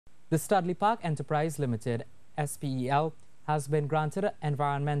The Studley Park Enterprise Limited, SPEL, has been granted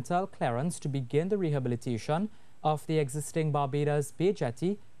environmental clearance to begin the rehabilitation of the existing Barbados Bay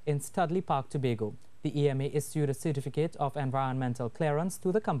Jetty in Studley Park, Tobago. The EMA issued a certificate of environmental clearance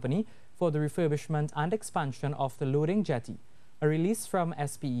to the company for the refurbishment and expansion of the Loading Jetty. A release from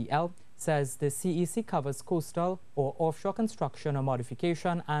SPEL says the CEC covers coastal or offshore construction or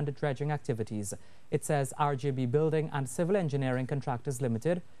modification and dredging activities. It says RJB Building and Civil Engineering Contractors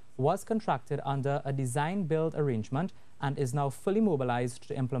Limited was contracted under a design-build arrangement and is now fully mobilized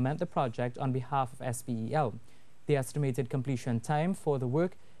to implement the project on behalf of SPEL. The estimated completion time for the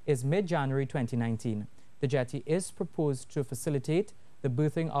work is mid-January 2019. The jetty is proposed to facilitate the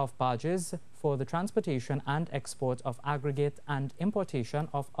berthing of barges for the transportation and export of aggregate and importation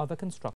of other construction.